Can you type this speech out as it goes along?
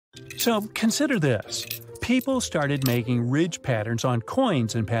So consider this. People started making ridge patterns on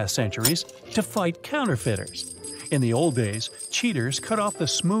coins in past centuries to fight counterfeiters. In the old days, cheaters cut off the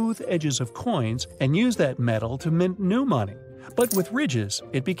smooth edges of coins and used that metal to mint new money. But with ridges,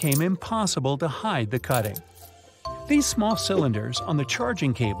 it became impossible to hide the cutting. These small cylinders on the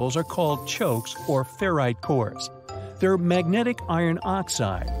charging cables are called chokes or ferrite cores. They're magnetic iron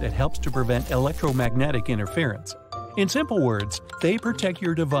oxide that helps to prevent electromagnetic interference. In simple words, they protect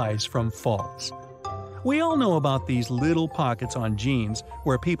your device from faults. We all know about these little pockets on jeans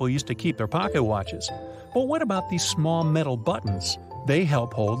where people used to keep their pocket watches. But what about these small metal buttons? They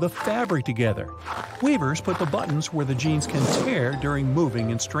help hold the fabric together. Weavers put the buttons where the jeans can tear during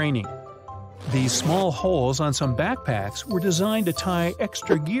moving and straining. These small holes on some backpacks were designed to tie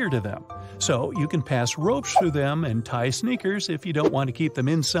extra gear to them, so you can pass ropes through them and tie sneakers if you don't want to keep them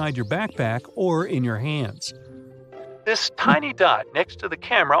inside your backpack or in your hands. This tiny dot next to the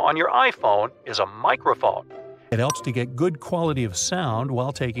camera on your iPhone is a microphone. It helps to get good quality of sound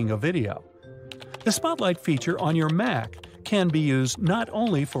while taking a video. The Spotlight feature on your Mac can be used not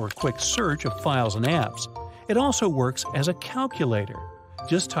only for a quick search of files and apps, it also works as a calculator.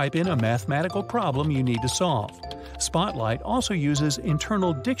 Just type in a mathematical problem you need to solve. Spotlight also uses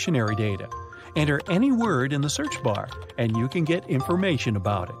internal dictionary data. Enter any word in the search bar, and you can get information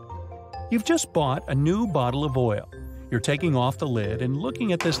about it. You've just bought a new bottle of oil. You're taking off the lid and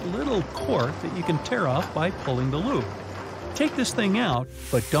looking at this little cork that you can tear off by pulling the loop. Take this thing out,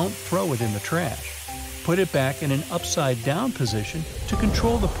 but don't throw it in the trash. Put it back in an upside-down position to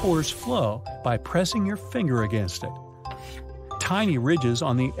control the pour's flow by pressing your finger against it. Tiny ridges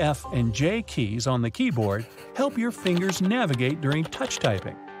on the F and J keys on the keyboard help your fingers navigate during touch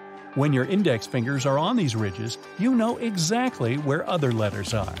typing. When your index fingers are on these ridges, you know exactly where other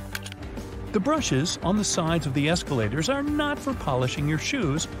letters are. The brushes on the sides of the escalators are not for polishing your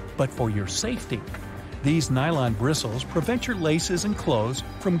shoes, but for your safety. These nylon bristles prevent your laces and clothes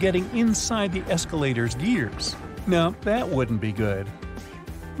from getting inside the escalator's gears. No, that wouldn't be good.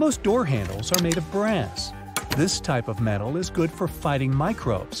 Most door handles are made of brass. This type of metal is good for fighting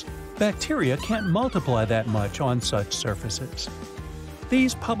microbes. Bacteria can't multiply that much on such surfaces.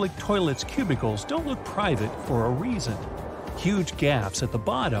 These public toilets' cubicles don't look private for a reason. Huge gaps at the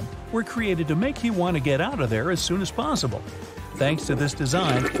bottom were created to make you want to get out of there as soon as possible. Thanks to this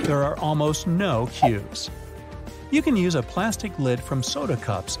design, there are almost no queues. You can use a plastic lid from soda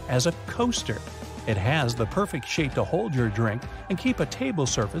cups as a coaster. It has the perfect shape to hold your drink and keep a table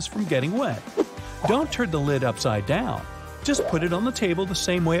surface from getting wet. Don't turn the lid upside down. Just put it on the table the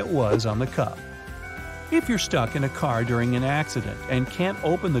same way it was on the cup. If you're stuck in a car during an accident and can't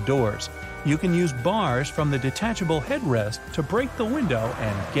open the doors, you can use bars from the detachable headrest to break the window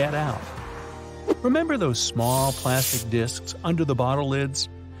and get out. Remember those small plastic discs under the bottle lids?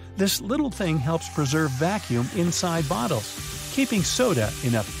 This little thing helps preserve vacuum inside bottles, keeping soda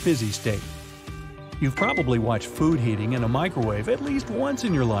in a fizzy state. You've probably watched food heating in a microwave at least once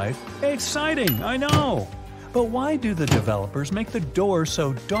in your life. Exciting, I know! But why do the developers make the door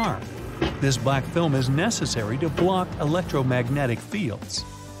so dark? This black film is necessary to block electromagnetic fields.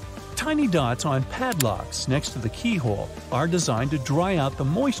 Tiny dots on padlocks next to the keyhole are designed to dry out the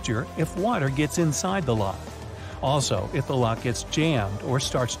moisture if water gets inside the lock. Also, if the lock gets jammed or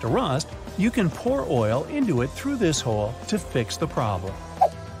starts to rust, you can pour oil into it through this hole to fix the problem.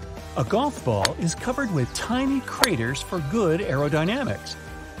 A golf ball is covered with tiny craters for good aerodynamics.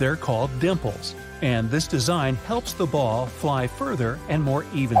 They're called dimples, and this design helps the ball fly further and more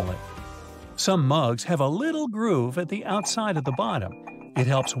evenly. Some mugs have a little groove at the outside of the bottom. It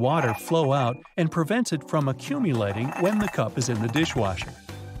helps water flow out and prevents it from accumulating when the cup is in the dishwasher.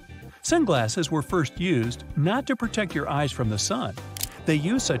 Sunglasses were first used not to protect your eyes from the sun. They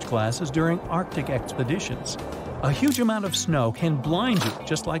used such glasses during Arctic expeditions. A huge amount of snow can blind you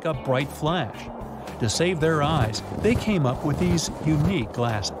just like a bright flash. To save their eyes, they came up with these unique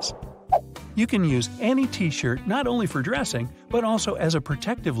glasses. You can use any t-shirt not only for dressing, but also as a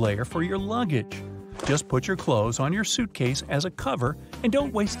protective layer for your luggage. Just put your clothes on your suitcase as a cover and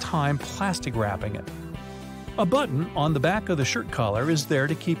don't waste time plastic wrapping it. A button on the back of the shirt collar is there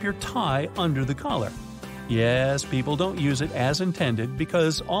to keep your tie under the collar. Yes, people don't use it as intended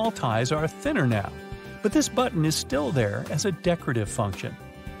because all ties are thinner now, but this button is still there as a decorative function.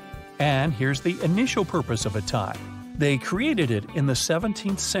 And here's the initial purpose of a tie. They created it in the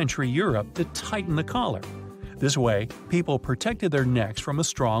 17th century Europe to tighten the collar. This way, people protected their necks from a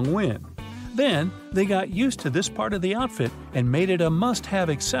strong wind. Then, they got used to this part of the outfit and made it a must-have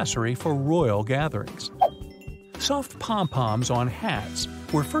accessory for royal gatherings. Soft pom-poms on hats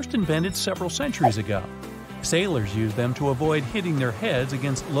were first invented several centuries ago. Sailors use them to avoid hitting their heads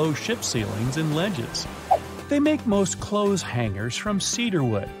against low ship ceilings and ledges. They make most clothes hangers from cedar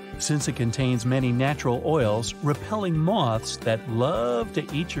wood, since it contains many natural oils repelling moths that love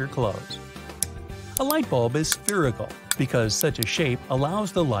to eat your clothes. A light bulb is spherical because such a shape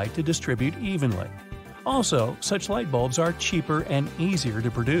allows the light to distribute evenly. Also, such light bulbs are cheaper and easier to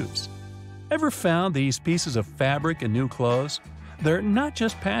produce. Ever found these pieces of fabric in new clothes? They're not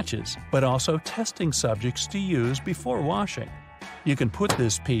just patches, but also testing subjects to use before washing. You can put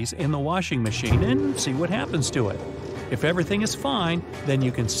this piece in the washing machine and see what happens to it. If everything is fine, then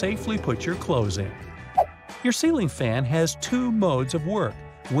you can safely put your clothes in. Your ceiling fan has two modes of work,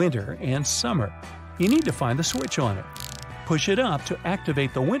 winter and summer. You need to find the switch on it. Push it up to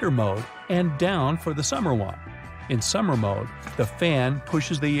activate the winter mode and down for the summer one. In summer mode, the fan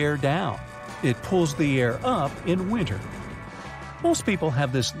pushes the air down. It pulls the air up in winter. Most people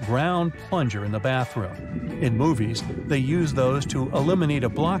have this round plunger in the bathroom. In movies, they use those to eliminate a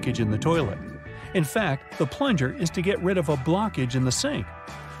blockage in the toilet. In fact, the plunger is to get rid of a blockage in the sink.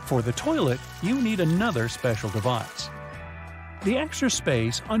 For the toilet, you need another special device. The extra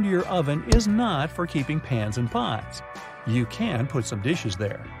space under your oven is not for keeping pans and pots. You can put some dishes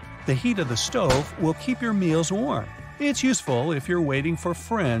there. The heat of the stove will keep your meals warm. It's useful if you're waiting for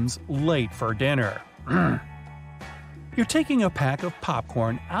friends late for dinner. You're taking a pack of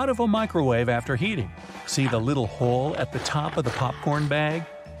popcorn out of a microwave after heating. See the little hole at the top of the popcorn bag?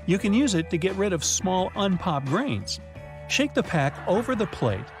 You can use it to get rid of small unpopped grains. Shake the pack over the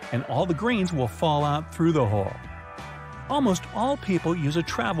plate and all the grains will fall out through the hole. Almost all people use a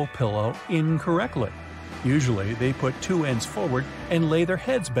travel pillow incorrectly. Usually, they put two ends forward and lay their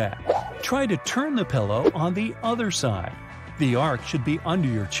heads back. Try to turn the pillow on the other side. The arc should be under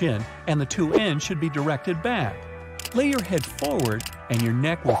your chin and the two ends should be directed back. Lay your head forward and your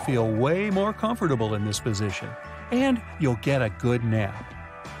neck will feel way more comfortable in this position, and you'll get a good nap.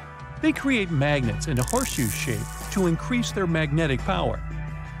 They create magnets in a horseshoe shape to increase their magnetic power.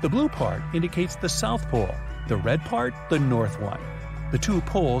 The blue part indicates the south pole, the red part the north one. The two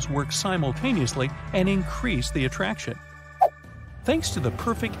poles work simultaneously and increase the attraction. Thanks to the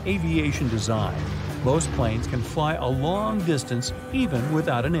perfect aviation design, most planes can fly a long distance even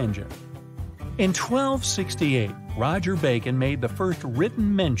without an engine. In 1268, Roger Bacon made the first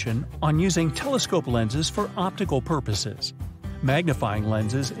written mention on using telescope lenses for optical purposes. Magnifying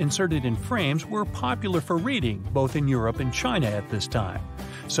lenses inserted in frames were popular for reading both in Europe and China at this time,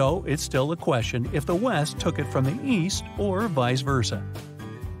 so it's still a question if the West took it from the East or vice versa.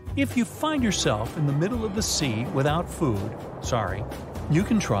 If you find yourself in the middle of the sea without food, you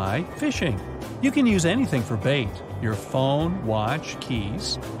can try fishing. You can use anything for bait, your phone, watch,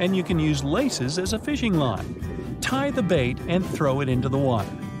 keys, and you can use laces as a fishing line. Tie the bait and throw it into the water.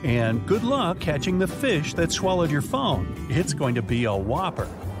 And good luck catching the fish that swallowed your phone. It's going to be a whopper.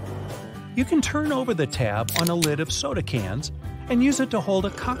 You can turn over the tab on a lid of soda cans and use it to hold a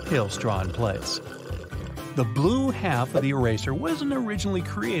cocktail straw in place. The blue half of the eraser wasn't originally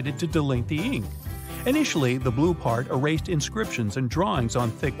created to delink the ink. Initially, the blue part erased inscriptions and drawings on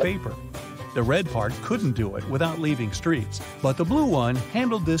thick paper. The red part couldn't do it without leaving streaks, but the blue one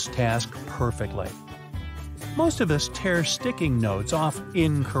handled this task perfectly. Most of us tear sticking notes off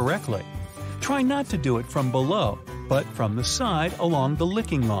incorrectly. Try not to do it from below, but from the side along the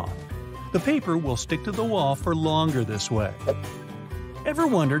licking log. The paper will stick to the wall for longer this way. Ever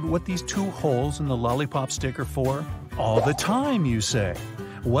wondered what these two holes in the lollipop stick are for? All the time, you say.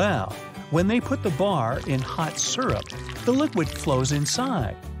 Well, when they put the bar in hot syrup, the liquid flows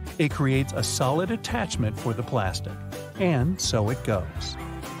inside. It creates a solid attachment for the plastic. And so it goes.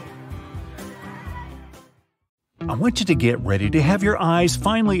 I want you to get ready to have your eyes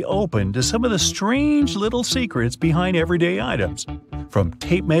finally open to some of the strange little secrets behind everyday items. From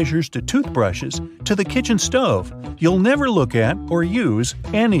tape measures to toothbrushes to the kitchen stove, you'll never look at or use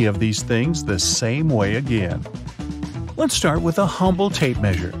any of these things the same way again. Let's start with a humble tape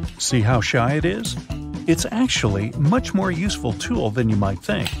measure. See how shy it is? It's actually a much more useful tool than you might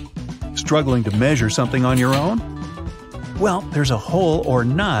think. Struggling to measure something on your own? Well, there's a hole or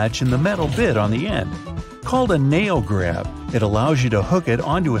notch in the metal bit on the end. Called a nail grab, it allows you to hook it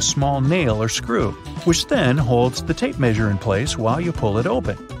onto a small nail or screw, which then holds the tape measure in place while you pull it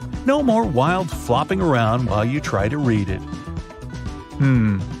open. No more wild flopping around while you try to read it.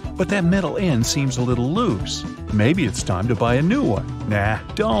 But that metal end seems a little loose. Maybe it's time to buy a new one. Nah,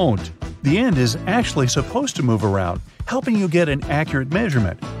 don't. The end is actually supposed to move around, helping you get an accurate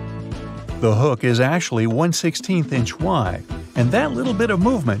measurement. The hook is actually 1/16 inch wide, and that little bit of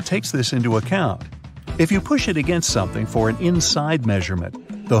movement takes this into account. If you push it against something for an inside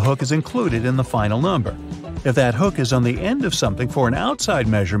measurement, the hook is included in the final number. If that hook is on the end of something for an outside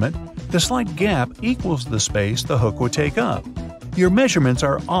measurement, the slight gap equals the space the hook would take up. Your measurements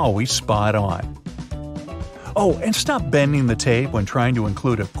are always spot on. Oh, and stop bending the tape when trying to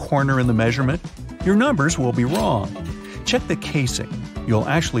include a corner in the measurement. Your numbers will be wrong. Check the casing. You'll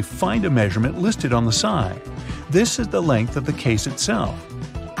actually find a measurement listed on the side. This is the length of the case itself.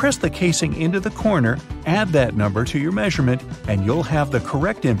 Press the casing into the corner, add that number to your measurement, and you'll have the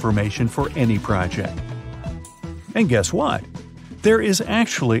correct information for any project. And guess what? There is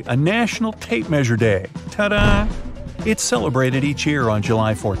actually a National Tape Measure Day. Ta-da! It's celebrated each year on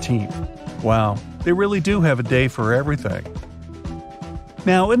July 14th. Wow, they really do have a day for everything.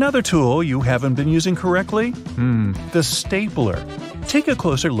 Now, another tool you haven't been using correctly? The stapler. Take a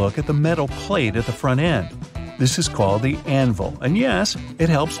closer look at the metal plate at the front end. This is called the anvil, and yes, it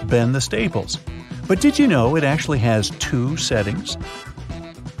helps bend the staples. But did you know it actually has 2 settings?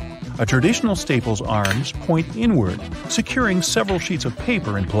 A traditional staple's arms point inward, securing several sheets of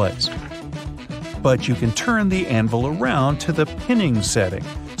paper in place. But you can turn the anvil around to the pinning setting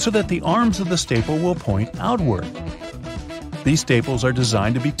so that the arms of the staple will point outward. These staples are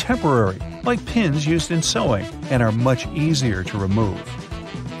designed to be temporary, like pins used in sewing, and are much easier to remove.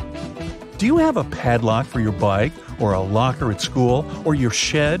 Do you have a padlock for your bike, or a locker at school, or your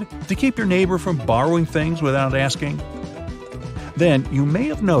shed to keep your neighbor from borrowing things without asking? Then you may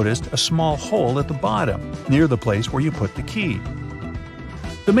have noticed a small hole at the bottom, near the place where you put the key.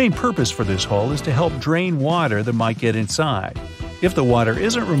 The main purpose for this hole is to help drain water that might get inside. If the water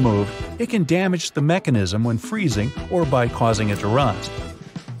isn't removed, it can damage the mechanism when freezing or by causing it to rust.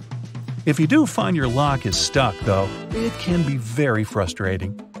 If you do find your lock is stuck, though, it can be very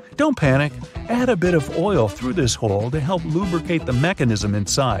frustrating. Don't panic. Add a bit of oil through this hole to help lubricate the mechanism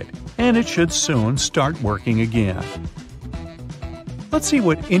inside, and it should soon start working again. Let's see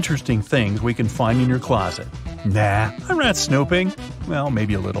what interesting things we can find in your closet. Nah, I'm not snooping. Well,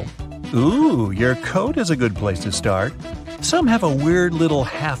 maybe a little. Ooh, your coat is a good place to start. Some have a weird little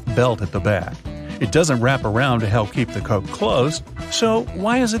half belt at the back. It doesn't wrap around to help keep the coat closed, so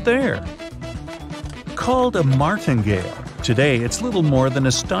why is it there? Called a martingale, today it's little more than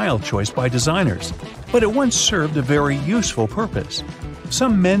a style choice by designers, but it once served a very useful purpose.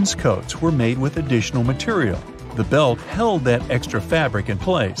 Some men's coats were made with additional material. The belt held that extra fabric in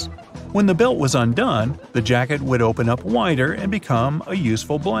place. When the belt was undone, the jacket would open up wider and become a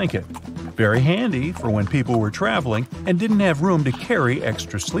useful blanket. Very handy for when people were traveling and didn't have room to carry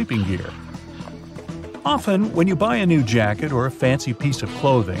extra sleeping gear. Often, when you buy a new jacket or a fancy piece of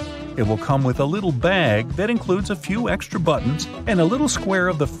clothing, it will come with a little bag that includes a few extra buttons and a little square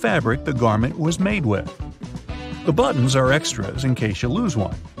of the fabric the garment was made with. The buttons are extras in case you lose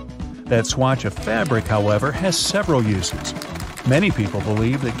one. That swatch of fabric, however, has several uses. Many people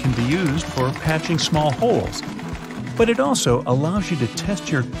believe it can be used for patching small holes, but it also allows you to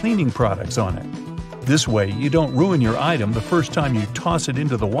test your cleaning products on it. This way, you don't ruin your item the first time you toss it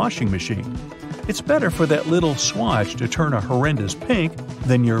into the washing machine. It's better for that little swatch to turn a horrendous pink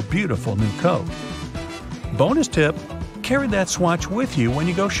than your beautiful new coat. Bonus tip: carry that swatch with you when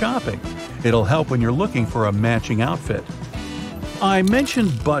you go shopping. It'll help when you're looking for a matching outfit. I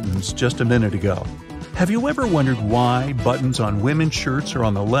mentioned buttons just a minute ago. Have you ever wondered why buttons on women's shirts are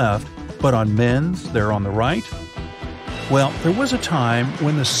on the left, but on men's they're on the right? Well, there was a time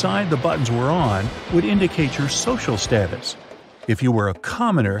when the side the buttons were on would indicate your social status. If you were a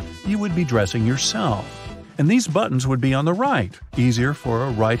commoner, you would be dressing yourself. And these buttons would be on the right, easier for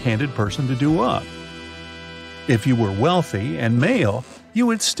a right-handed person to do up. If you were wealthy and male, you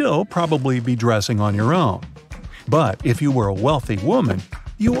would still probably be dressing on your own. But if you were a wealthy woman,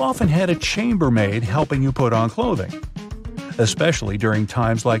 you often had a chambermaid helping you put on clothing. Especially during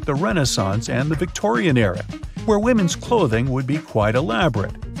times like the Renaissance and the Victorian era, where women's clothing would be quite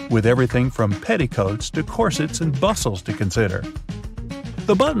elaborate, with everything from petticoats to corsets and bustles to consider.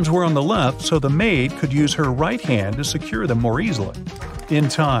 The buttons were on the left so the maid could use her right hand to secure them more easily. In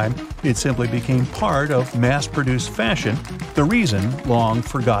time, it simply became part of mass-produced fashion, the reason long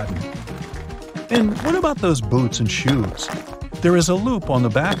forgotten. And what about those boots and shoes? There is a loop on the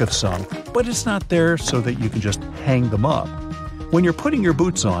back of some, but it's not there so that you can just hang them up. When you're putting your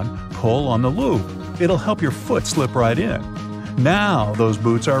boots on, pull on the loop. It'll help your foot slip right in. Now those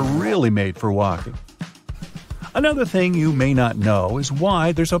boots are really made for walking. Another thing you may not know is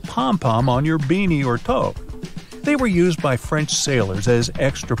why there's a pom-pom on your beanie or toque. They were used by French sailors as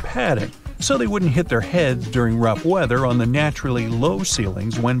extra padding, so they wouldn't hit their heads during rough weather on the naturally low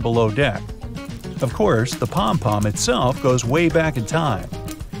ceilings when below deck. Of course, the pom-pom itself goes way back in time.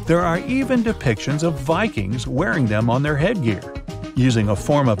 There are even depictions of Vikings wearing them on their headgear. Using a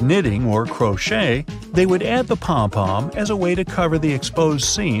form of knitting or crochet, They would add the pom-pom as a way to cover the exposed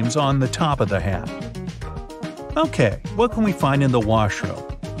seams on the top of the hat. Okay, what can we find in the washroom?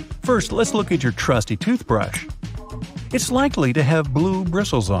 First, let's look at your trusty toothbrush. It's likely to have blue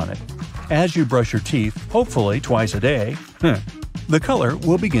bristles on it. As you brush your teeth, hopefully twice a day, the color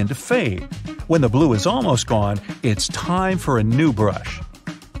will begin to fade. When the blue is almost gone, it's time for a new brush.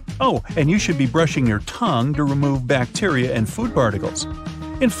 Oh, and you should be brushing your tongue to remove bacteria and food particles.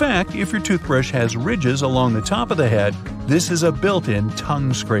 In fact, if your toothbrush has ridges along the top of the head, this is a built-in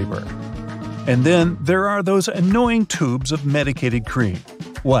tongue scraper. And then there are those annoying tubes of medicated cream.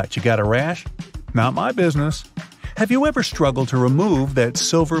 What, you got a rash? Not my business. Have you ever struggled to remove that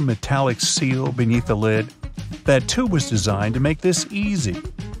silver metallic seal beneath the lid? That tube was designed to make this easy.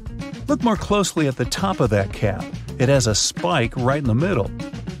 Look more closely at the top of that cap. It has a spike right in the middle.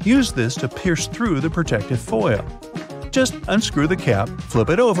 Use this to pierce through the protective foil. Just unscrew the cap, flip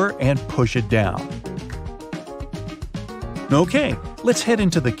it over, and push it down. Okay, let's head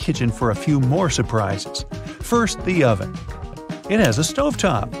into the kitchen for a few more surprises. First, the oven. It has a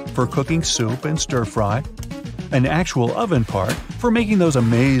stovetop for cooking soup and stir-fry, an actual oven part for making those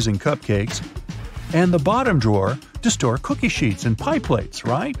amazing cupcakes, and the bottom drawer to store cookie sheets and pie plates,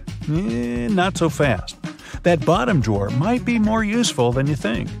 right? Not so fast. That bottom drawer might be more useful than you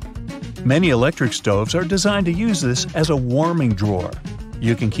think. Many electric stoves are designed to use this as a warming drawer.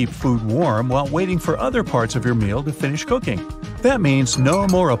 You can keep food warm while waiting for other parts of your meal to finish cooking. That means no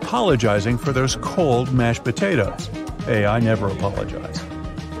more apologizing for those cold mashed potatoes. Hey, I never apologize.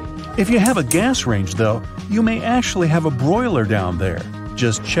 If you have a gas range, though, you may actually have a broiler down there.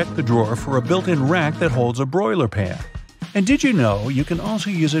 Just check the drawer for a built-in rack that holds a broiler pan. And did you know you can also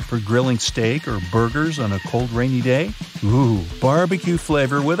use it for grilling steak or burgers on a cold rainy day? Ooh, barbecue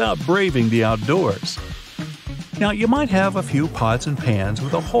flavor without braving the outdoors. Now, you might have a few pots and pans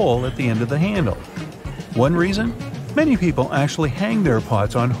with a hole at the end of the handle. One reason? Many people actually hang their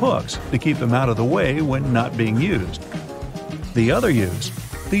pots on hooks to keep them out of the way when not being used. The other use: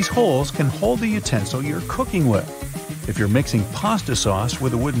 these holes can hold the utensil you're cooking with. If you're mixing pasta sauce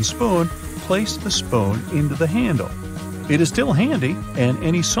with a wooden spoon, place the spoon into the handle. It is still handy, and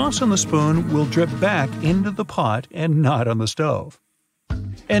any sauce on the spoon will drip back into the pot and not on the stove.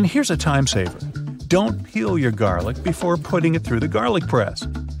 And here's a time saver. Don't peel your garlic before putting it through the garlic press.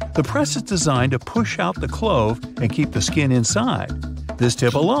 The press is designed to push out the clove and keep the skin inside. This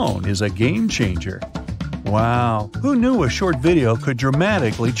tip alone is a game changer. Wow, who knew a short video could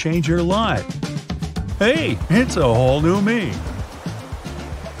dramatically change your life? Hey, it's a whole new me.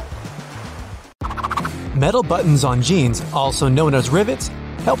 Metal buttons on jeans, also known as rivets,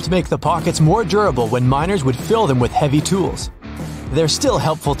 helped make the pockets more durable when miners would fill them with heavy tools. They're still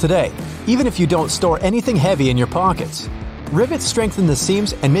helpful today, even if you don't store anything heavy in your pockets. Rivets strengthen the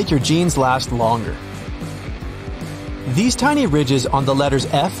seams and make your jeans last longer. These tiny ridges on the letters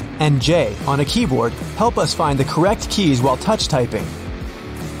F and J on a keyboard help us find the correct keys while touch typing.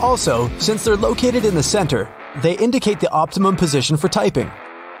 Also, since they're located in the center, they indicate the optimum position for typing.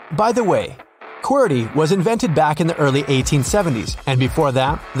 By the way, QWERTY was invented back in the early 1870s, and before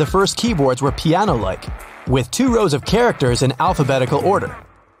that, the first keyboards were piano-like, with 2 rows of characters in alphabetical order.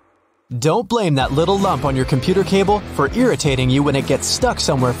 Don't blame that little lump on your computer cable for irritating you when it gets stuck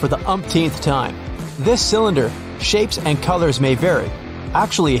somewhere for the umpteenth time. This cylinder, shapes and colors may vary,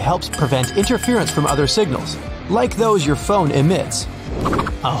 actually helps prevent interference from other signals, like those your phone emits.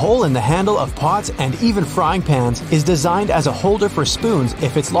 A hole in the handle of pots and even frying pans is designed as a holder for spoons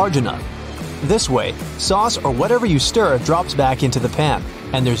if it's large enough. This way, sauce or whatever you stir drops back into the pan,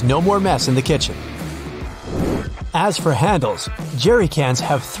 and there's no more mess in the kitchen. As for handles, jerry cans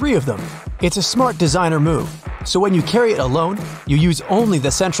have 3 of them. It's a smart designer move, so when you carry it alone, you use only the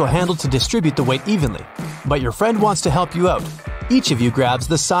central handle to distribute the weight evenly. But your friend wants to help you out. Each of you grabs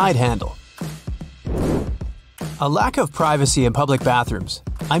the side handle. A lack of privacy in public bathrooms,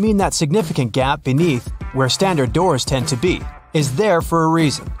 I mean that significant gap beneath where standard doors tend to be, is there for a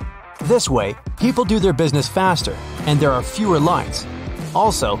reason. This way, people do their business faster, and there are fewer lines.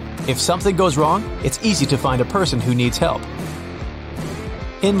 Also, if something goes wrong, it's easy to find a person who needs help.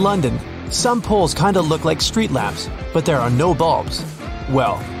 In London, some poles kinda look like street lamps, but there are no bulbs.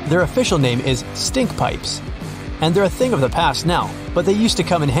 Well, their official name is stink pipes. And they're a thing of the past now, but they used to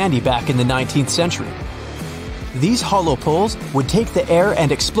come in handy back in the 19th century. These hollow poles would take the air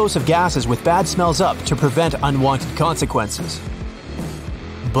and explosive gases with bad smells up to prevent unwanted consequences.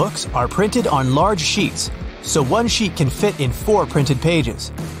 Books are printed on large sheets, so one sheet can fit in 4 printed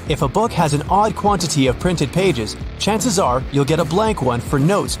pages. If a book has an odd quantity of printed pages, chances are you'll get a blank one for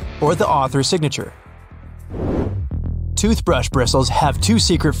notes or the author's signature. Toothbrush bristles have 2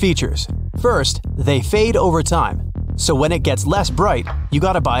 secret features. First, they fade over time, so when it gets less bright, you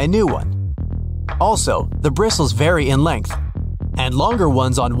gotta buy a new one. Also, the bristles vary in length, and longer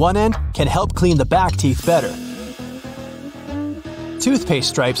ones on one end can help clean the back teeth better. Toothpaste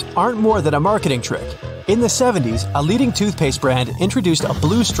stripes aren't more than a marketing trick. In the 70s, a leading toothpaste brand introduced a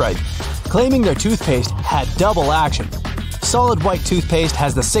blue stripe, claiming their toothpaste had double action. Solid white toothpaste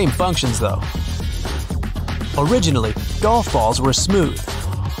has the same functions though. Originally, golf balls were smooth.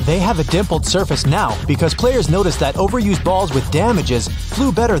 They have a dimpled surface now because players noticed that overused balls with damages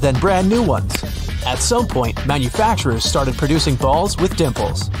flew better than brand new ones. At some point, manufacturers started producing balls with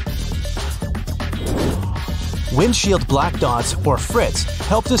dimples. Windshield black dots, or frits,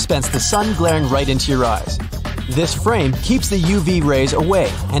 help dispense the sun glaring right into your eyes. This frame keeps the UV rays away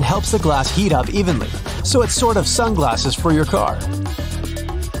and helps the glass heat up evenly, so it's sort of sunglasses for your car.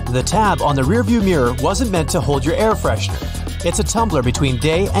 The tab on the rearview mirror wasn't meant to hold your air freshener. It's a tumbler between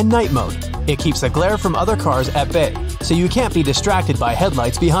day and night mode. It keeps the glare from other cars at bay, so you can't be distracted by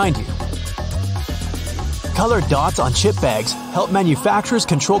headlights behind you. Colored dots on chip bags help manufacturers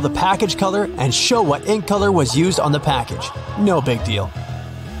control the package color and show what ink color was used on the package. No big deal.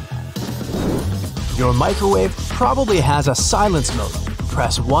 Your microwave probably has a silence mode.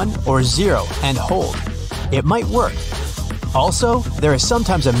 Press 1 or 0 and hold. It might work. Also, there is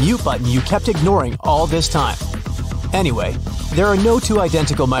sometimes a mute button you kept ignoring all this time. Anyway, there are no two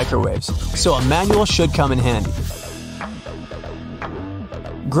identical microwaves, so a manual should come in handy.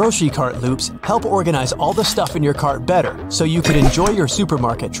 Grocery cart loops help organize all the stuff in your cart better so you could enjoy your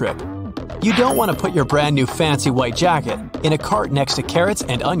supermarket trip. You don't want to put your brand new fancy white jacket in a cart next to carrots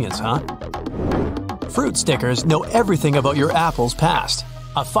and onions, huh? Fruit stickers know everything about your apple's past.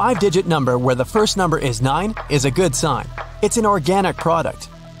 A 5-digit number where the first number is 9 is a good sign. It's an organic product.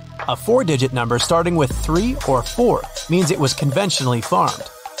 A 4-digit number starting with 3 or 4 means it was conventionally farmed.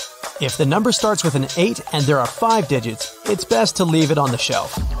 If the number starts with an 8 and there are 5 digits, it's best to leave it on the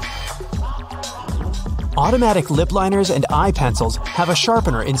shelf. Automatic lip liners and eye pencils have a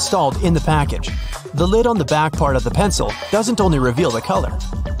sharpener installed in the package. The lid on the back part of the pencil doesn't only reveal the color.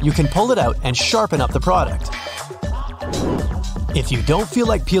 You can pull it out and sharpen up the product. If you don't feel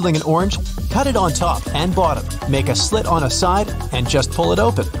like peeling an orange, cut it on top and bottom, make a slit on a side, and just pull it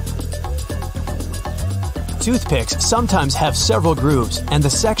open. Toothpicks sometimes have several grooves, and the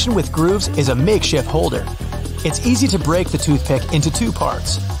section with grooves is a makeshift holder. It's easy to break the toothpick into 2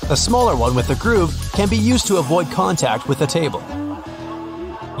 parts. The smaller one with the groove can be used to avoid contact with the table.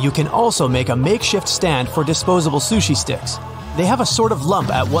 You can also make a makeshift stand for disposable sushi sticks. They have a sort of lump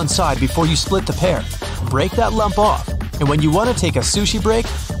at one side before you split the pair. Break that lump off, and when you want to take a sushi break,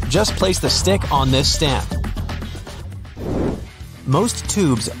 just place the stick on this stand. Most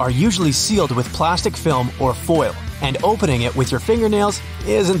tubes are usually sealed with plastic film or foil, and opening it with your fingernails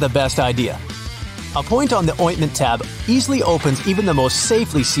isn't the best idea. A point on the ointment tab easily opens even the most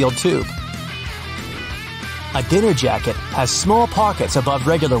safely sealed tube. A dinner jacket has small pockets above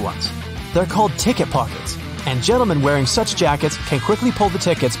regular ones. They're called ticket pockets, and gentlemen wearing such jackets can quickly pull the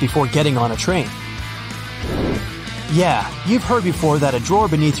tickets before getting on a train. Yeah, you've heard before that a drawer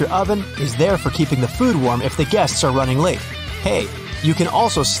beneath your oven is there for keeping the food warm if the guests are running late. Hey, you can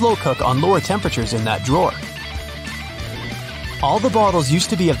also slow cook on lower temperatures in that drawer. All the bottles used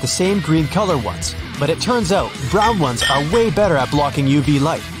to be of the same green color once, but it turns out brown ones are way better at blocking UV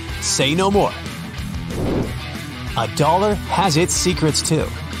light. Say no more. A dollar has its secrets too.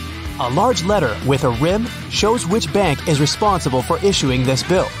 A large letter with a rim shows which bank is responsible for issuing this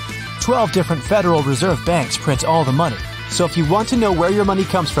bill. 12 different Federal Reserve banks print all the money, so if you want to know where your money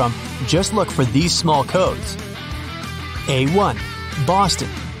comes from, just look for these small codes. A1, Boston.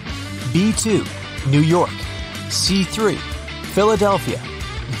 B2, New York. C3, Philadelphia.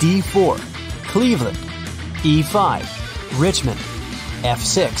 D4, Cleveland. E5, Richmond.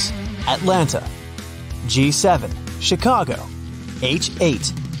 F6, Atlanta. G7, Chicago.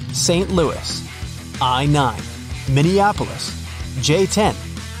 H8, St. Louis. I9, Minneapolis. J10,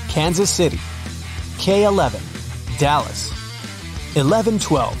 Kansas City. K11, Dallas.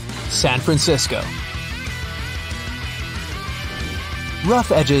 1112, San Francisco.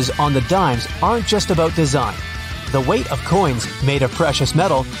 Rough edges on the dimes aren't just about design. The weight of coins made of precious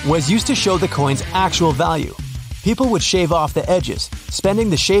metal was used to show the coin's actual value. People would shave off the edges,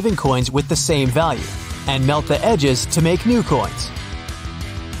 spending the shaving coins with the same value, and melt the edges to make new coins.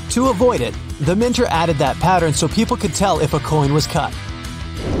 To avoid it, the minter added that pattern so people could tell if a coin was cut.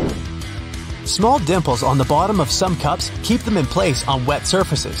 Small dimples on the bottom of some cups keep them in place on wet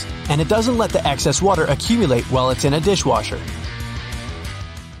surfaces, and it doesn't let the excess water accumulate while it's in a dishwasher.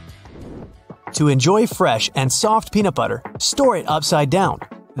 To enjoy fresh and soft peanut butter, store it upside down.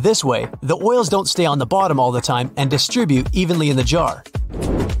 This way, the oils don't stay on the bottom all the time and distribute evenly in the jar.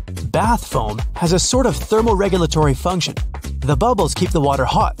 Bath foam has a sort of thermoregulatory function. The bubbles keep the water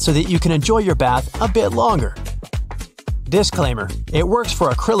hot so that you can enjoy your bath a bit longer. Disclaimer: it works for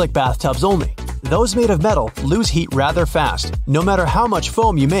acrylic bathtubs only. Those made of metal lose heat rather fast, no matter how much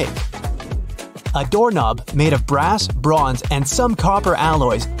foam you make. A doorknob made of brass, bronze, and some copper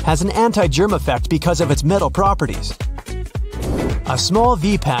alloys has an anti-germ effect because of its metal properties. A small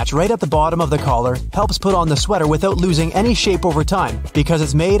V-patch right at the bottom of the collar helps put on the sweater without losing any shape over time because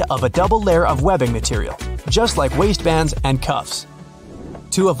it's made of a double layer of webbing material, just like waistbands and cuffs.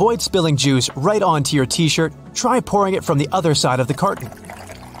 To avoid spilling juice right onto your t-shirt, try pouring it from the other side of the carton.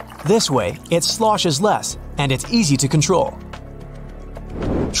 This way, it sloshes less, and it's easy to control.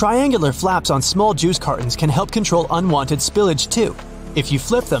 Triangular flaps on small juice cartons can help control unwanted spillage too. If you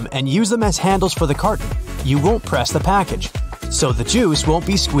flip them and use them as handles for the carton, you won't press the package, so the juice won't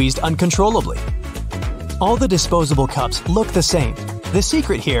be squeezed uncontrollably. All the disposable cups look the same. The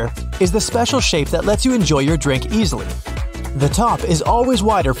secret here is the special shape that lets you enjoy your drink easily. The top is always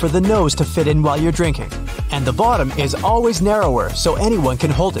wider for the nose to fit in while you're drinking, and the bottom is always narrower so anyone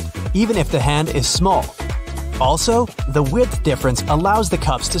can hold it, even if the hand is small. Also, the width difference allows the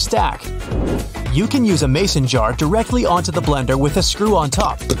cups to stack. You can use a mason jar directly onto the blender with a screw on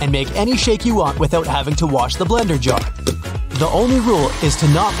top and make any shake you want without having to wash the blender jar. The only rule is to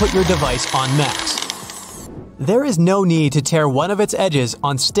not put your device on max. There is no need to tear one of its edges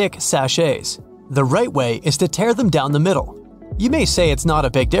on stick sachets. The right way is to tear them down the middle. You may say it's not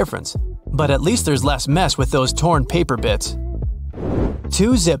a big difference, but at least there's less mess with those torn paper bits.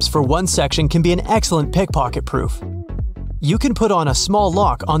 2 zips for one section can be an excellent pickpocket proof. You can put on a small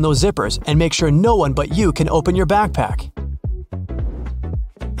lock on those zippers and make sure no one but you can open your backpack.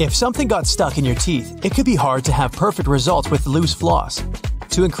 If something got stuck in your teeth, it could be hard to have perfect results with loose floss.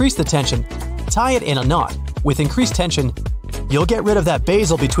 To increase the tension, tie it in a knot. With increased tension, you'll get rid of that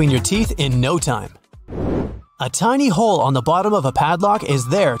basil between your teeth in no time. A tiny hole on the bottom of a padlock is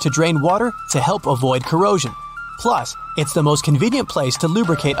there to drain water to help avoid corrosion. Plus, it's the most convenient place to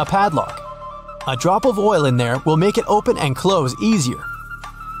lubricate a padlock. A drop of oil in there will make it open and close easier.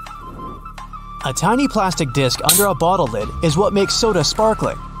 A tiny plastic disc under a bottle lid is what makes soda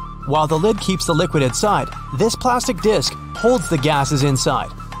sparkling. While the lid keeps the liquid inside, this plastic disc holds the gases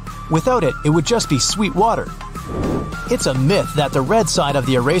inside. Without it, it would just be sweet water. It's a myth that the red side of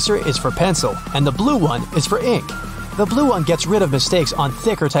the eraser is for pencil and the blue one is for ink. The blue one gets rid of mistakes on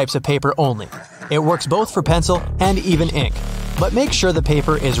thicker types of paper only. It works both for pencil and even ink, but make sure the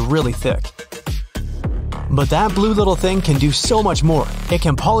paper is really thick. But that blue little thing can do so much more. It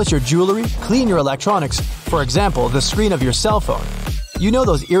can polish your jewelry, clean your electronics, for example, the screen of your cell phone. You know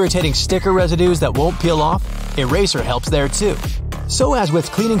those irritating sticker residues that won't peel off? Eraser helps there too. So as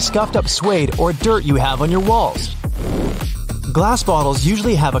with cleaning scuffed up suede or dirt you have on your walls. Glass bottles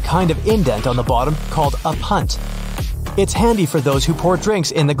usually have a kind of indent on the bottom called a punt. It's handy for those who pour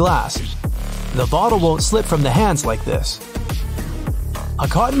drinks in the glass. The bottle won't slip from the hands like this. A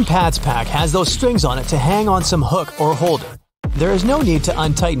cotton pads pack has those strings on it to hang on some hook or holder. There is no need to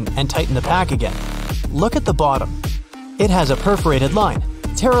untighten and tighten the pack again. Look at the bottom. It has a perforated line.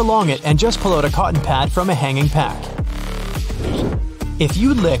 Tear along it and just pull out a cotton pad from a hanging pack. If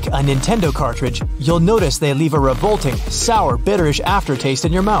you lick a Nintendo cartridge, you'll notice they leave a revolting, sour, bitterish aftertaste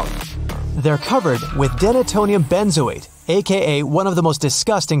in your mouth. They're covered with denatonium benzoate, aka one of the most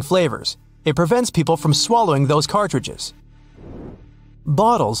disgusting flavors. It prevents people from swallowing those cartridges.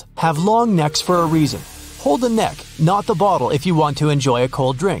 Bottles have long necks for a reason. Hold the neck, not the bottle if you want to enjoy a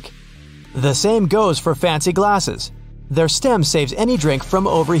cold drink. The same goes for fancy glasses. Their stem saves any drink from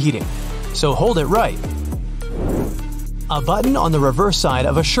overheating, so hold it right. A button on the reverse side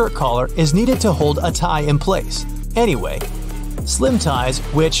of a shirt collar is needed to hold a tie in place. Anyway, slim ties,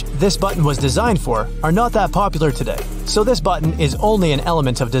 which this button was designed for, are not that popular today, so this button is only an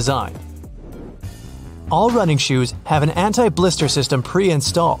element of design. All running shoes have an anti-blister system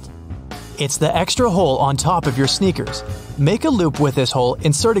pre-installed. It's the extra hole on top of your sneakers. Make a loop with this hole,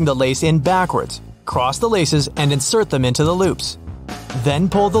 inserting the lace in backwards. Cross the laces and insert them into the loops. Then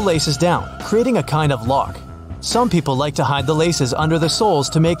pull the laces down, creating a kind of lock. Some people like to hide the laces under the soles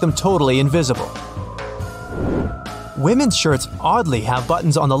to make them totally invisible. Women's shirts oddly have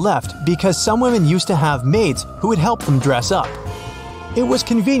buttons on the left because some women used to have maids who would help them dress up. It was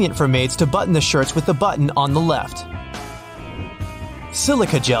convenient for maids to button the shirts with the button on the left.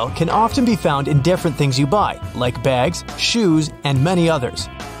 Silica gel can often be found in different things you buy, like bags, shoes, and many others.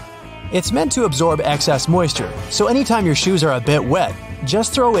 It's meant to absorb excess moisture, so anytime your shoes are a bit wet,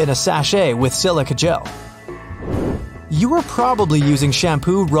 just throw in a sachet with silica gel. You are probably using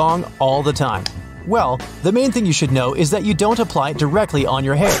shampoo wrong all the time. Well, the main thing you should know is that you don't apply it directly on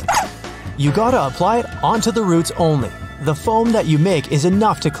your hair. You gotta apply it onto the roots only. The foam that you make is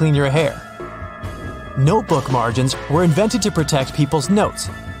enough to clean your hair. Notebook margins were invented to protect people's notes.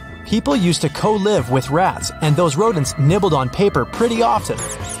 People used to co-live with rats, and those rodents nibbled on paper pretty often.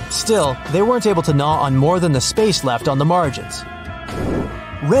 Still, they weren't able to gnaw on more than the space left on the margins.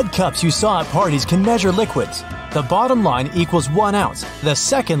 Red cups you saw at parties can measure liquids. The bottom line equals 1 ounce, the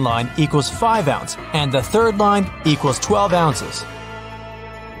second line equals 5 ounces, and the third line equals 12 ounces.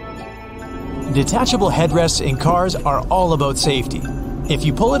 Detachable headrests in cars are all about safety. If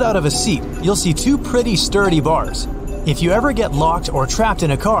you pull it out of a seat, you'll see 2 pretty sturdy bars. If you ever get locked or trapped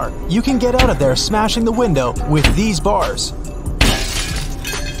in a car, you can get out of there smashing the window with these bars.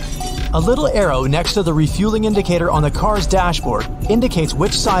 A little arrow next to the refueling indicator on the car's dashboard indicates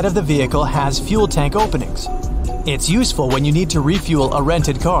which side of the vehicle has fuel tank openings. It's useful when you need to refuel a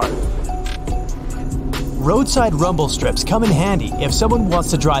rented car. Roadside rumble strips come in handy if someone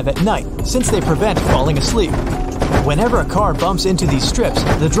wants to drive at night, since they prevent falling asleep. Whenever a car bumps into these strips,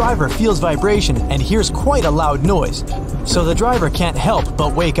 the driver feels vibration and hears quite a loud noise, so the driver can't help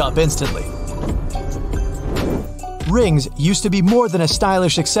but wake up instantly. Rings used to be more than a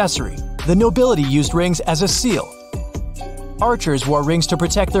stylish accessory. The nobility used rings as a seal. Archers wore rings to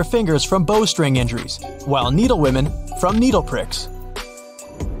protect their fingers from bowstring injuries, while needlewomen from needle pricks.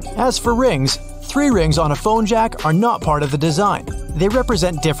 As for rings, 3 rings on a phone jack are not part of the design. They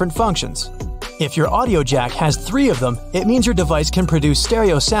represent different functions. If your audio jack has 3 of them, it means your device can produce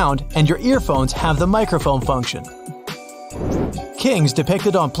stereo sound and your earphones have the microphone function. Kings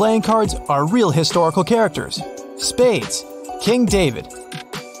depicted on playing cards are real historical characters. Spades, King David.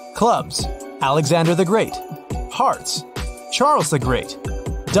 Clubs, Alexander the Great. Hearts, Charles the Great.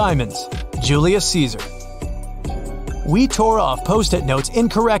 Diamonds, Julius Caesar. We tore off Post-it notes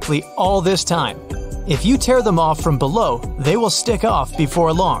incorrectly all this time. If you tear them off from below, they will stick off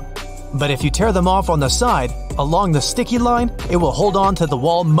before long. But if you tear them off on the side, along the sticky line, it will hold on to the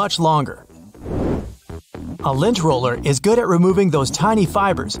wall much longer. A lint roller is good at removing those tiny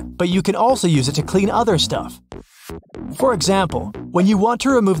fibers, but you can also use it to clean other stuff. For example, when you want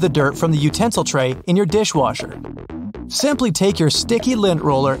to remove the dirt from the utensil tray in your dishwasher. Simply take your sticky lint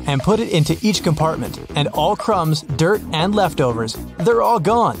roller and put it into each compartment, and all crumbs, dirt, and leftovers, they're all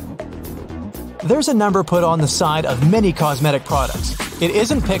gone. There's a number put on the side of many cosmetic products. It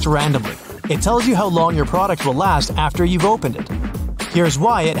isn't picked randomly. It tells you how long your product will last after you've opened it. Here's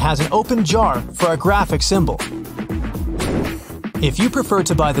why it has an open jar for a graphic symbol. If you prefer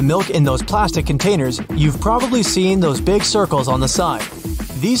to buy the milk in those plastic containers, you've probably seen those big circles on the side.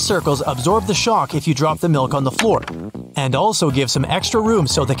 These circles absorb the shock if you drop the milk on the floor, and also give some extra room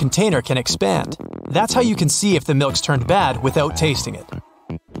so the container can expand. That's how you can see if the milk's turned bad without tasting it.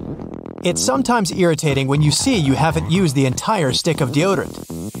 It's sometimes irritating when you see you haven't used the entire stick of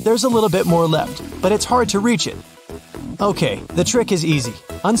deodorant. There's a little bit more left, but it's hard to reach it. Okay, the trick is easy.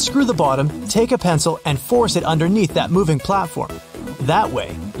 Unscrew the bottom, take a pencil, and force it underneath that moving platform. That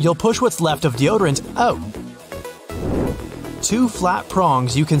way, you'll push what's left of deodorant out. 2 flat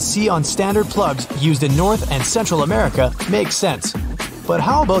prongs you can see on standard plugs used in North and Central America make sense. But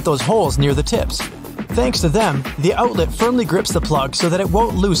how about those holes near the tips? Thanks to them, the outlet firmly grips the plug so that it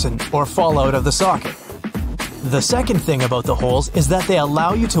won't loosen or fall out of the socket. The second thing about the holes is that they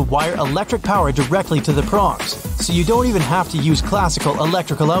allow you to wire electric power directly to the prongs, so you don't even have to use classical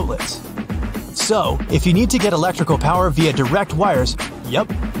electrical outlets. So, if you need to get electrical power via direct wires, yep,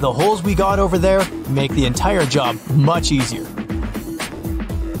 the holes we got over there make the entire job much easier.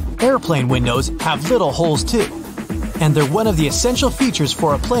 Airplane windows have little holes too, and they're one of the essential features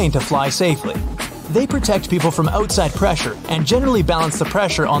for a plane to fly safely. They protect people from outside pressure and generally balance the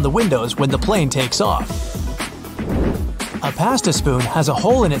pressure on the windows when the plane takes off. A pasta spoon has a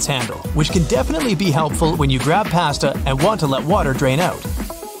hole in its handle, which can definitely be helpful when you grab pasta and want to let water drain out.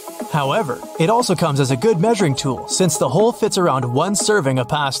 However, it also comes as a good measuring tool since the hole fits around 1 serving of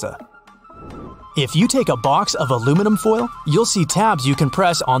pasta. If you take a box of aluminum foil, you'll see tabs you can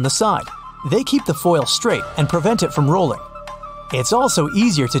press on the side. They keep the foil straight and prevent it from rolling. It's also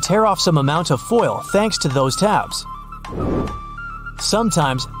easier to tear off some amount of foil thanks to those tabs.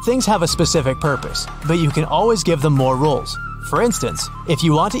 Sometimes, things have a specific purpose, but you can always give them more rolls. For instance, if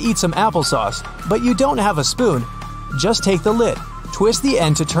you want to eat some applesauce, but you don't have a spoon, just take the lid, twist the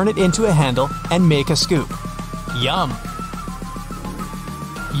end to turn it into a handle, and make a scoop. Yum!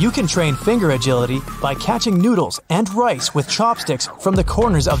 You can train finger agility by catching noodles and rice with chopsticks from the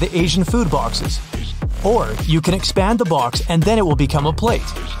corners of the Asian food boxes. Or you can expand the box and then it will become a plate.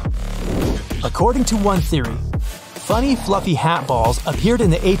 According to one theory, Funny fluffy hat balls appeared in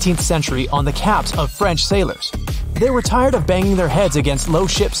the 18th century on the caps of French sailors. They were tired of banging their heads against low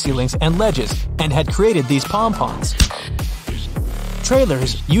ship ceilings and ledges and had created these pom-poms.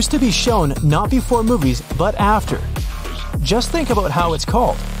 Trailers used to be shown not before movies but after. Just think about how it's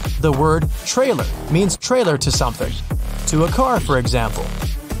called. The word trailer means trailer to something. To a car, for example.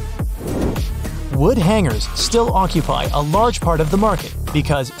 Wood hangers still occupy a large part of the market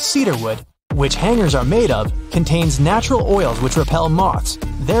because cedar wood, which hangers are made of, contains natural oils which repel moths,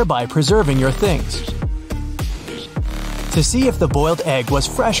 thereby preserving your things. To see if the boiled egg was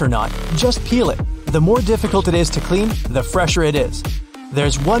fresh or not, just peel it. The more difficult it is to clean, the fresher it is.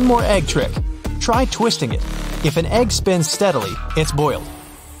 There's one more egg trick. Try twisting it. If an egg spins steadily, it's boiled.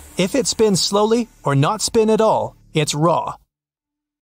 If it spins slowly or not spin at all, it's raw.